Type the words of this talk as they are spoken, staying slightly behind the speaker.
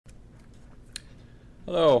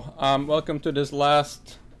Hello, welcome to this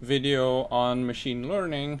last video on machine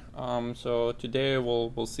learning. So today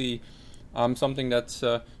we'll see something that's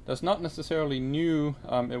not necessarily new.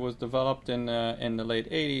 It was developed in the late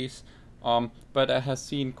 80s, but it has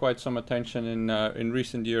seen quite some attention in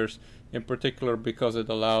recent years, in particular because it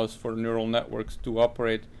allows for neural networks to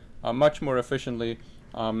operate much more efficiently,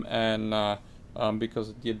 and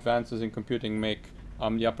because the advances in computing make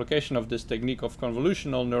the application of this technique of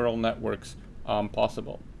convolutional neural networks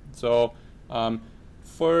possible. So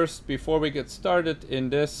first, before we get started in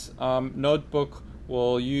this notebook,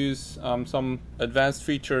 we'll use some advanced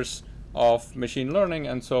features of machine learning.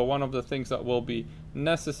 And so one of the things that will be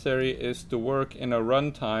necessary is to work in a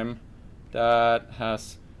runtime that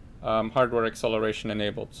has hardware acceleration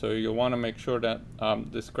enabled. So you'll want to make sure that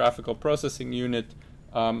this graphical processing unit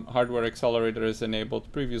hardware accelerator is enabled.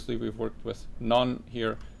 Previously we've worked with none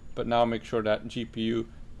here, but now make sure that GPU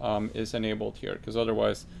is enabled here, because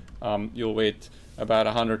otherwise you'll wait about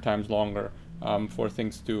 100 times longer for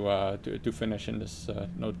things to finish in this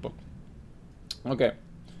notebook. Okay,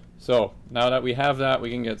 so now that we have that, we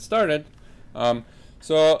can get started.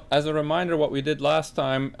 So as a reminder, what we did last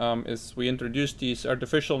time is we introduced these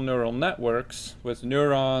artificial neural networks with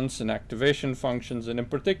neurons and activation functions, and in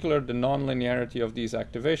particular the nonlinearity of these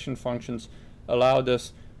activation functions allowed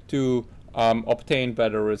us to obtain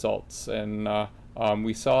better results. And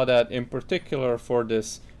we saw that in particular for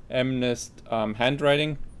this MNIST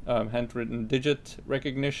handwritten digit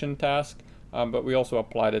recognition task, but we also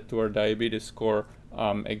applied it to our diabetes score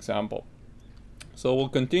example. So we'll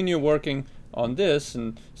continue working on this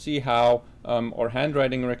and see how our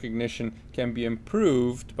handwriting recognition can be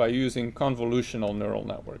improved by using convolutional neural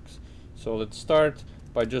networks. So let's start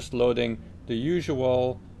by just loading the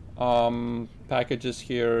usual packages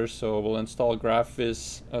here. So we'll install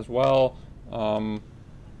GraphViz as well.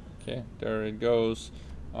 Okay, there it goes.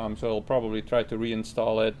 So I'll probably try to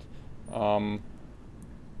reinstall it.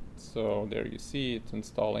 So there you see it's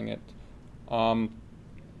installing it. So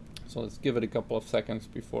let's give it a couple of seconds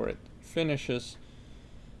before it finishes.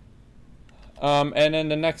 And then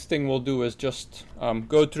the next thing we'll do is just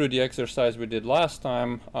go through the exercise we did last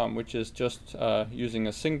time, which is just using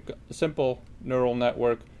a simple neural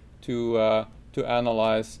network to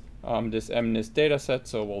analyze this MNIST dataset.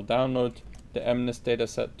 So we'll download the MNIST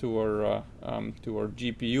dataset to our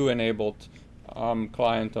GPU-enabled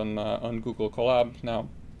client on Google Colab now.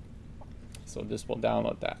 So this will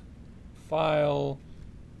download that file.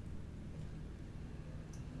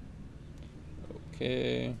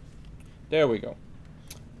 Okay, there we go.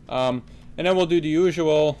 And then we'll do the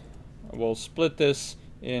usual. We'll split this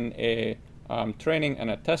in a training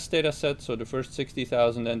and a test data set. So the first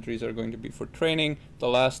 60,000 entries are going to be for training. The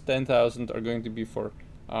last 10,000 are going to be for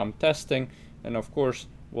testing. And of course,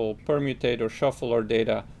 we'll permutate or shuffle our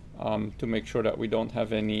data to make sure that we don't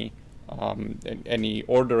have any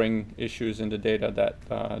ordering issues in the data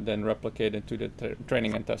that then replicate into the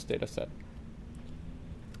training and test data set.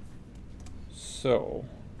 So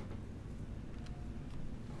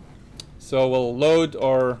we'll load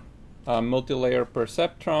our multi-layer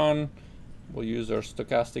perceptron. We'll use our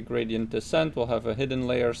stochastic gradient descent. We'll have a hidden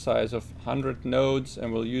layer size of 100 nodes,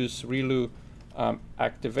 and we'll use ReLU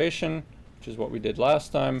activation, which is what we did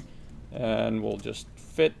last time. And we'll just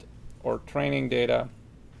fit our training data,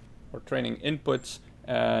 or training inputs,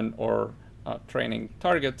 and our training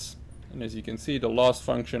targets. And as you can see, the loss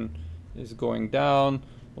function is going down.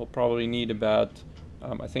 We'll probably need about,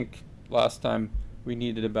 I think last time we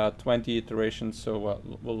needed about 20 iterations, so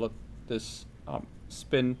we'll let this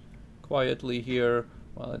spin quietly here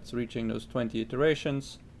while it's reaching those 20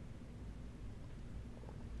 iterations.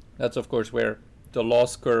 That's of course where the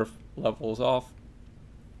loss curve levels off.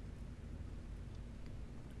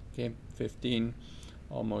 Okay, 15,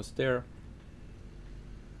 almost there.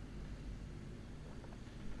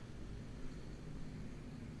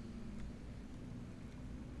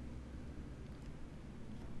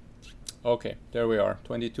 Okay, there we are,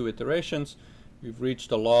 22 iterations. We've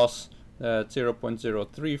reached a loss at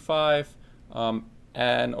 0.035.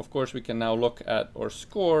 And of course, we can now look at our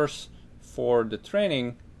scores for the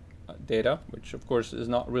training data, which of course is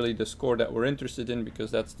not really the score that we're interested in,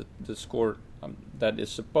 because that's the score that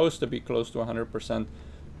is supposed to be close to 100%.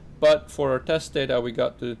 But for our test data, we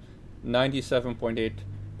got to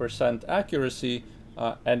 97.8% accuracy.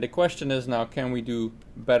 And the question is now, can we do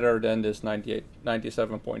better than this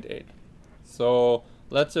 97.8? So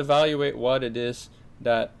let's evaluate what it is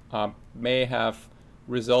that may have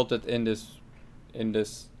resulted in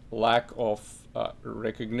this lack of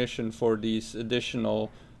recognition for these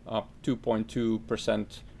additional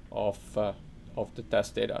 2.2% of the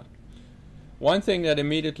test data. one thing that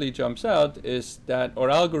immediately jumps out is that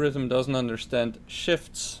our algorithm doesn't understand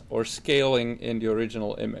shifts or scaling in the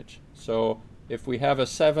original image. So if we have a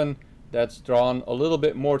 7 that's drawn a little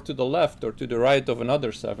bit more to the left or to the right of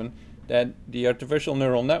another 7, then the artificial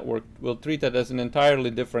neural network will treat that as an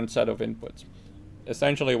entirely different set of inputs.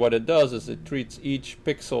 Essentially what it does is it treats each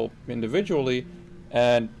pixel individually,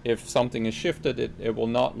 and if something is shifted, it will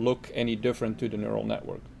not look any different to the neural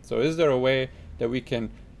network. So is there a way that we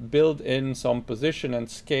can build in some position and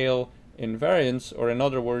scale invariance, or in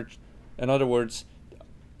other words,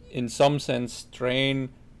 in some sense, train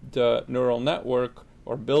the neural network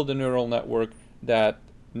or build a neural network that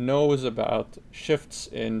knows about shifts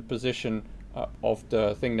in position of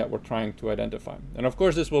the thing that we're trying to identify? And of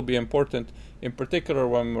course, this will be important, in particular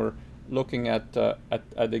when we're looking at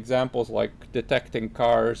examples like detecting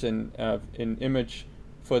cars in image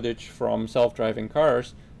footage from self-driving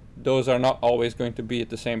cars. Those are not always going to be at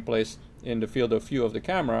the same place in the field of view of the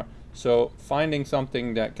camera. So finding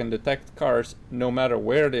something that can detect cars no matter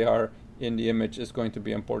where they are in the image is going to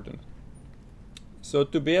be important. So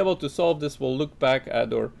to be able to solve this, we'll look back at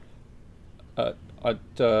the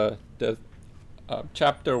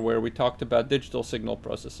chapter where we talked about digital signal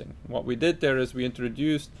processing. What we did there is we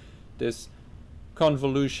introduced this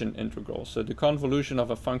convolution integral. So the convolution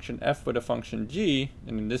of a function f with a function g,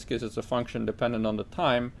 and in this case it's a function dependent on the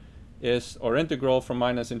time, is our integral from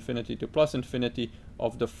minus infinity to plus infinity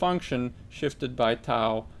of the function shifted by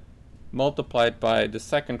tau multiplied by the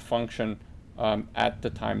second function at the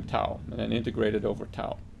time tau, and then integrated over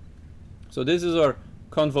tau. So this is our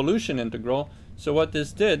convolution integral. So what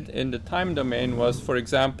this did in the time domain was, for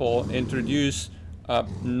example, introduce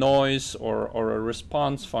noise or a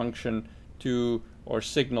response function to our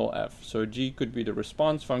signal f. So g could be the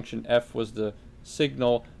response function, f was the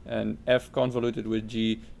signal, and f convoluted with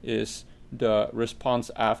g is the response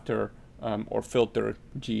after or filter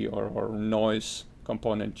g or noise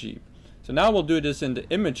component g. So now we'll do this in the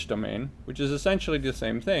image domain, which is essentially the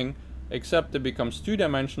same thing, except it becomes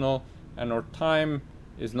two-dimensional, and our time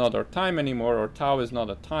is not our time anymore, or tau is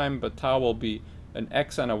not a time, but tau will be an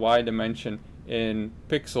x and a y dimension in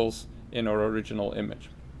pixels in our original image.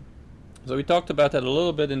 So we talked about that a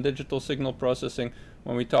little bit in digital signal processing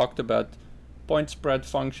when we talked about point spread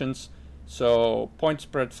functions. So point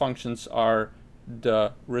spread functions are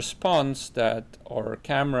the response that our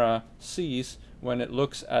camera sees when it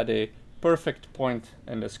looks at a perfect point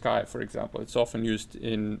in the sky, for example. It's often used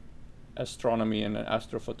in astronomy and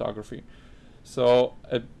astrophotography. So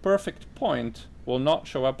a perfect point will not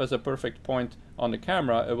show up as a perfect point on the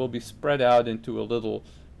camera. It will be spread out into a little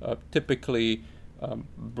typically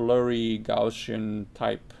blurry Gaussian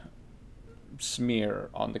type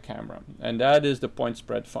smear on the camera, and that is the point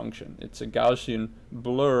spread function. It's a Gaussian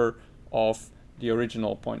blur of the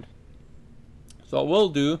original point. So what we'll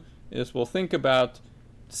do is we'll think about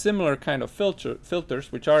similar kind of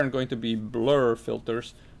filters, which aren't going to be blur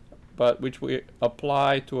filters, but which we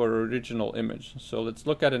apply to our original image. So let's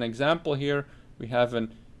look at an example here. We have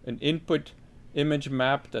an input image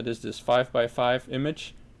map that is this 5x5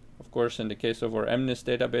 image. Of course, in the case of our MNIST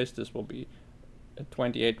database, this will be a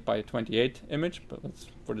 28x28 image, but let's,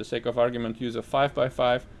 for the sake of argument, use a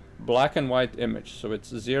 5x5 black and white image. So it's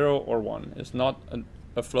 0 or 1. It's not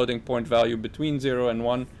a floating point value between 0 and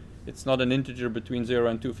 1. It's not an integer between 0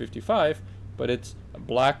 and 255, but it's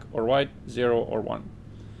black or white, 0 or 1.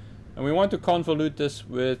 And we want to convolute this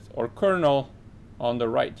with our kernel on the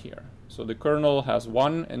right here. So the kernel has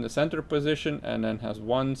 1 in the center position and then has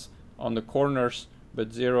 1s on the corners but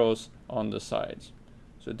 0s on the sides.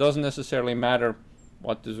 So it doesn't necessarily matter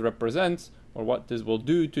what this represents or what this will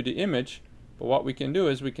do to the image, but what we can do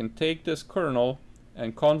is we can take this kernel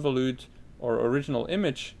and convolute our original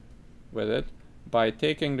image with it by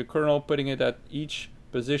taking the kernel, putting it at each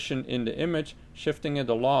position in the image, shifting it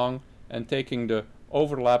along, and taking the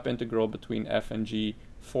overlap integral between f and g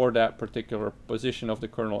for that particular position of the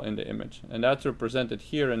kernel in the image. And that's represented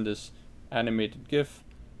here in this animated GIF,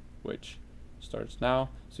 which starts now.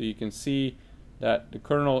 So you can see that the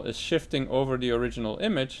kernel is shifting over the original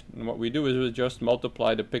image, and what we do is we just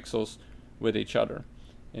multiply the pixels with each other.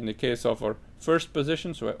 In the case of our first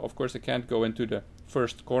position, so of course it can't go into the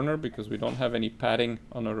first corner because we don't have any padding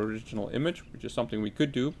on our original image, which is something we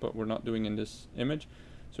could do, but we're not doing in this image.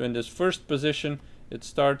 So in this first position, it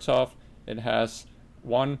starts off, it has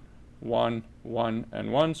 1, 1, 1,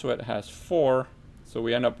 and 1, so it has 4. So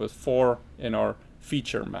we end up with 4 in our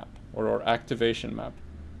feature map or our activation map.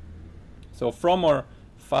 So from our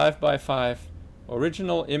 5x5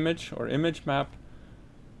 original image or image map,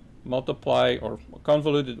 multiply or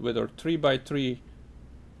convolute it with our 3x3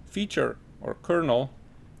 feature or kernel,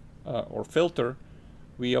 or filter,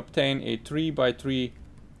 we obtain a 3x3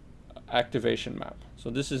 activation map. So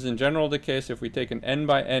this is in general the case if we take an n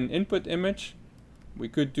by n input image. We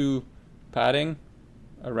could do padding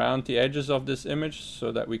around the edges of this image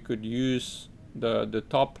so that we could use the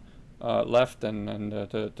top left and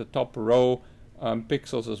the top row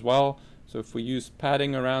pixels as well. So if we use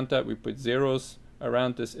padding around that, we put zeros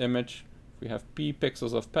around this image. If we have p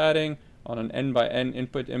pixels of padding on an n by n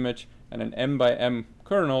input image and an m by m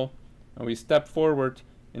kernel, and we step forward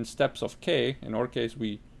in steps of k, in our case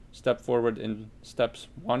we step forward in steps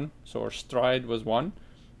 1, so our stride was 1,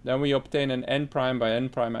 then we obtain an n prime by n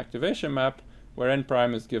prime activation map, where n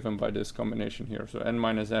prime is given by this combination here. So n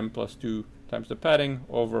minus m plus 2 times the padding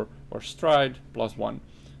over our stride plus 1.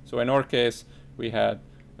 So in our case, we had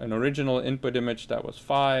an original input image that was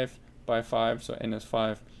 5 by 5, so n is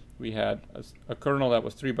 5. We had a kernel that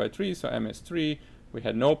was 3 by 3, so m is 3. We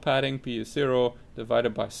had no padding, p is 0,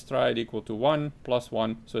 divided by stride equal to 1 plus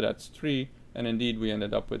 1, so that's 3. And indeed, we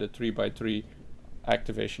ended up with a 3 by 3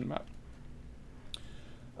 activation map.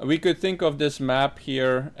 We could think of this map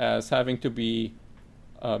here as having to be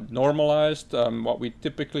normalized. What we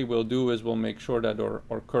typically will do is we'll make sure that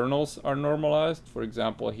our kernels are normalized. For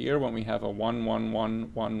example, here when we have a 1, 1,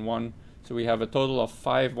 1, 1, 1, so we have a total of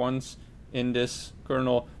 5 ones in this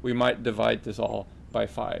kernel, we might divide this all by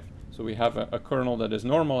 5. So we have a kernel that is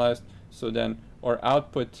normalized, so then our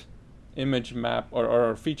output image map or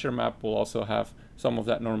our feature map will also have some of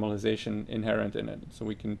that normalization inherent in it. So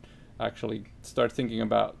we can actually start thinking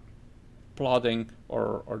about plotting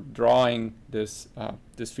or drawing this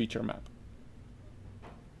this feature map.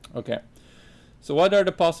 Okay, so what are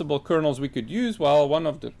the possible kernels we could use? Well, one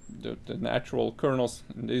of the natural kernels,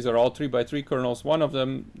 and these are all 3 by 3 kernels, one of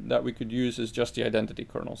them that we could use is just the identity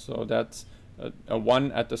kernel. So that's a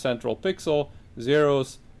 1 at the central pixel,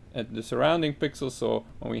 zeros at the surrounding pixels. So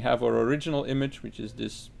when we have our original image, which is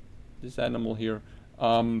this animal here,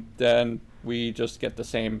 then we just get the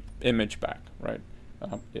same image back, right?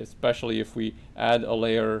 Especially if we add a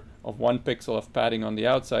layer of 1 pixel of padding on the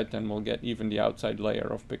outside, then we'll get even the outside layer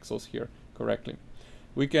of pixels here correctly.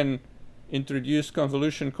 We can introduce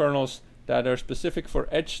convolution kernels that are specific for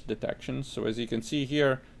edge detection. So as you can see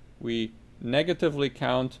here, we negatively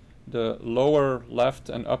count the lower left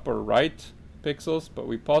and upper right pixels, but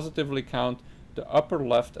we positively count the upper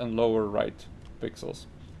left and lower right pixels.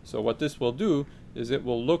 So what this will do is it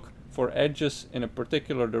will look for edges in a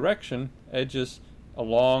particular direction, edges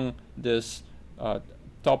along this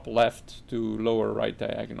top left to lower right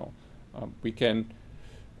diagonal. We can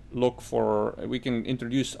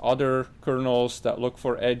introduce other kernels that look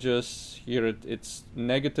for edges. Here it's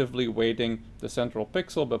negatively weighting the central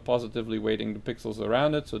pixel but positively weighting the pixels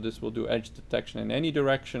around it, so this will do edge detection in any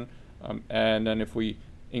direction. And then if we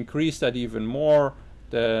increase that even more,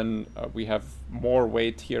 then we have more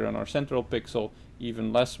weight here on our central pixel,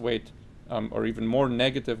 even less weight or even more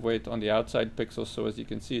negative weight on the outside pixels. So as you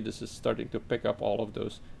can see, this is starting to pick up all of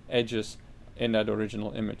those edges in that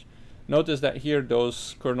original image. Notice that here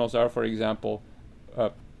those kernels are, for example,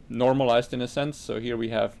 normalized in a sense. So here we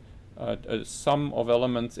have a sum of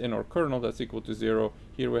elements in our kernel that's equal to 0.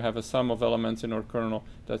 Here we have a sum of elements in our kernel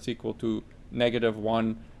that's equal to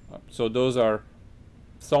 -1. So those are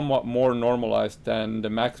somewhat more normalized than the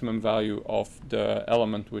maximum value of the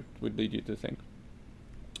element would lead you to think.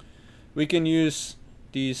 We can use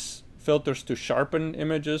these filters to sharpen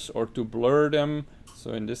images or to blur them.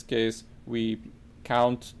 So in this case, we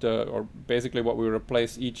count or basically what we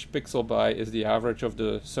replace each pixel by is the average of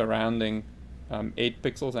the surrounding 8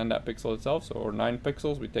 pixels and that pixel itself. So or 9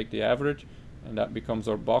 pixels, we take the average, and that becomes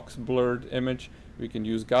our box blurred image. We can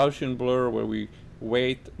use Gaussian blur, where we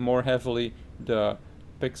weight more heavily the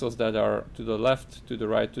pixels that are to the left, to the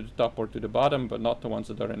right, to the top, or to the bottom, but not the ones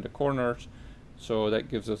that are in the corners. So that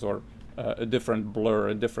gives us our a different blur,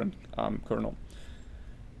 a different kernel.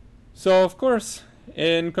 So of course,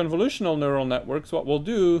 in convolutional neural networks, what we'll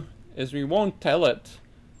do is we won't tell it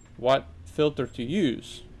what filter to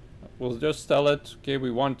use. We'll just tell it, okay,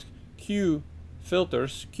 we want Q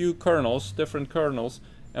filters, Q kernels, different kernels,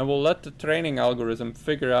 and we'll let the training algorithm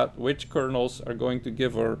figure out which kernels are going to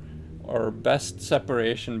give our best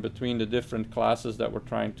separation between the different classes that we're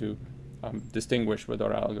trying to distinguish with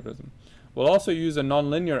our algorithm. We'll also use a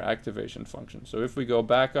nonlinear activation function. So if we go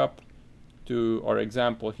back up to our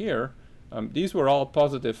example here, these were all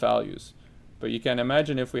positive values. But you can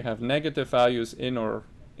imagine if we have negative values in our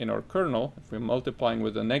kernel, if we're multiplying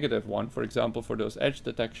with a -1, for example, for those edge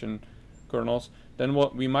detection kernels, then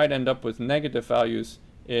what we might end up with negative values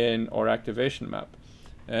in our activation map.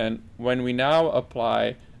 And when we now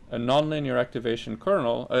apply a nonlinear activation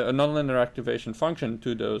kernel, a nonlinear activation function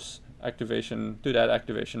to that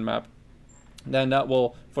activation map, then that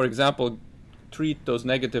will, for example, treat those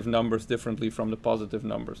negative numbers differently from the positive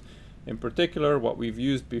numbers. In particular, what we've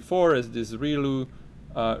used before is this ReLU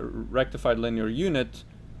rectified linear unit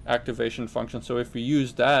activation function. So if we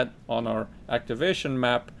use that on our activation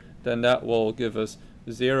map, then that will give us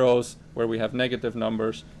zeros where we have negative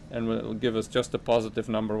numbers, and will give us just a positive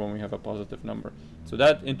number when we have a positive number. So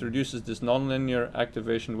that introduces this nonlinear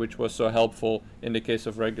activation, which was so helpful in the case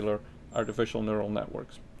of regular artificial neural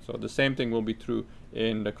networks. So the same thing will be true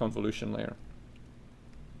in the convolution layer.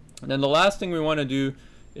 And then the last thing we want to do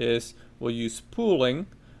is we'll use pooling.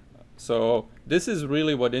 So this is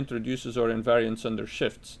really what introduces our invariance under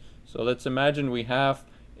shifts. So let's imagine we have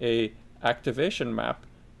a activation map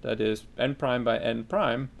that is n prime by n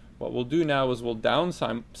prime. What we'll do now is we'll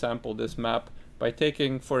downsample this map by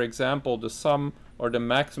taking, for example, the sum or the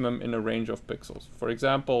maximum in a range of pixels. For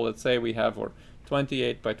example, let's say we have our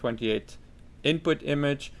 28 by 28 input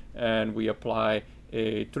image, and we apply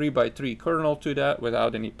a 3 by 3 kernel to that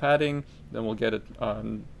without any padding. Then we'll get a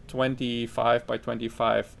 25 by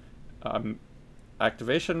 25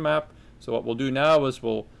 activation map. So what we'll do now is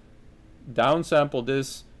we'll downsample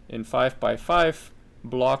this in 5 by 5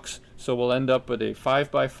 blocks. So we'll end up with a 5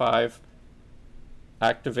 by 5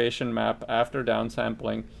 activation map after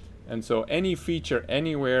downsampling. And so any feature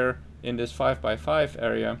anywhere in this 5 by 5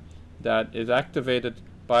 area that is activated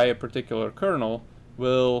by a particular kernel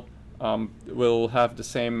will have the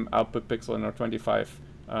same output pixel in our 25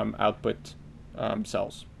 output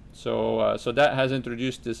cells. So that has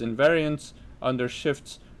introduced this invariance under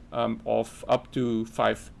shifts of up to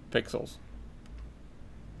 5 pixels.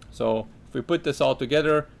 So if we put this all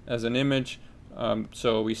together as an image,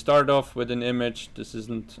 so we start off with an image. This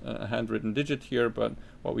isn't a handwritten digit here, but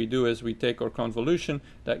what we do is we take our convolution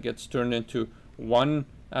that gets turned into one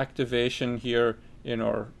activation here in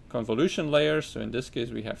our convolution layers. So in this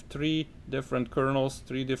case we have 3 different kernels,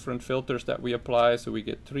 3 different filters that we apply, so we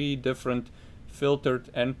get 3 different filtered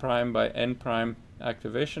n prime by n prime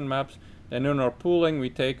activation maps. Then in our pooling we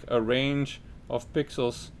take a range of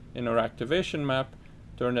pixels in our activation map,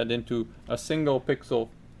 turn that into a single pixel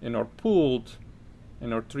in our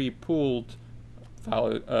 3 pooled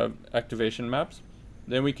activation maps.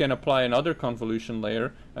 Then we can apply another convolution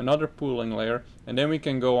layer, another pooling layer, and then we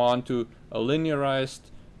can go on to a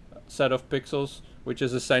linearized set of pixels, which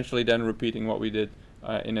is essentially then repeating what we did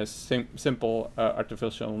in a simple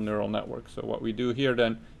artificial neural network. So what we do here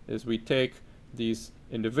then is we take these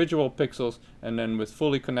individual pixels and then with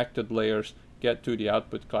fully connected layers get to the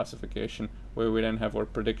output classification, where we then have our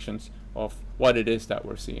predictions of what it is that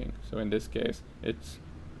we're seeing. So in this case it's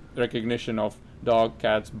recognition of dog,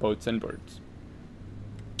 cats, boats, and birds.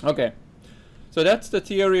 Okay, so that's the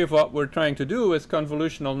theory of what we're trying to do with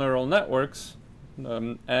convolutional neural networks,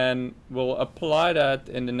 and we'll apply that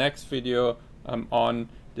in the next video on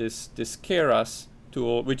this Keras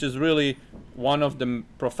tool, which is really one of the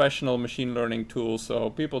professional machine learning tools. So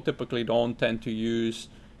people typically don't tend to use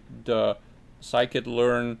the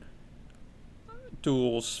scikit-learn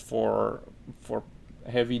tools for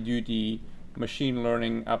heavy-duty machine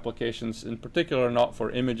learning applications, in particular not for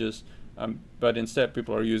images, but instead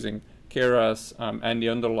people are using Keras and the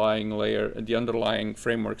underlying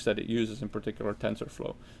frameworks that it uses, in particular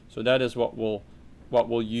TensorFlow. So that is what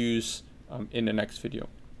we'll use in the next video.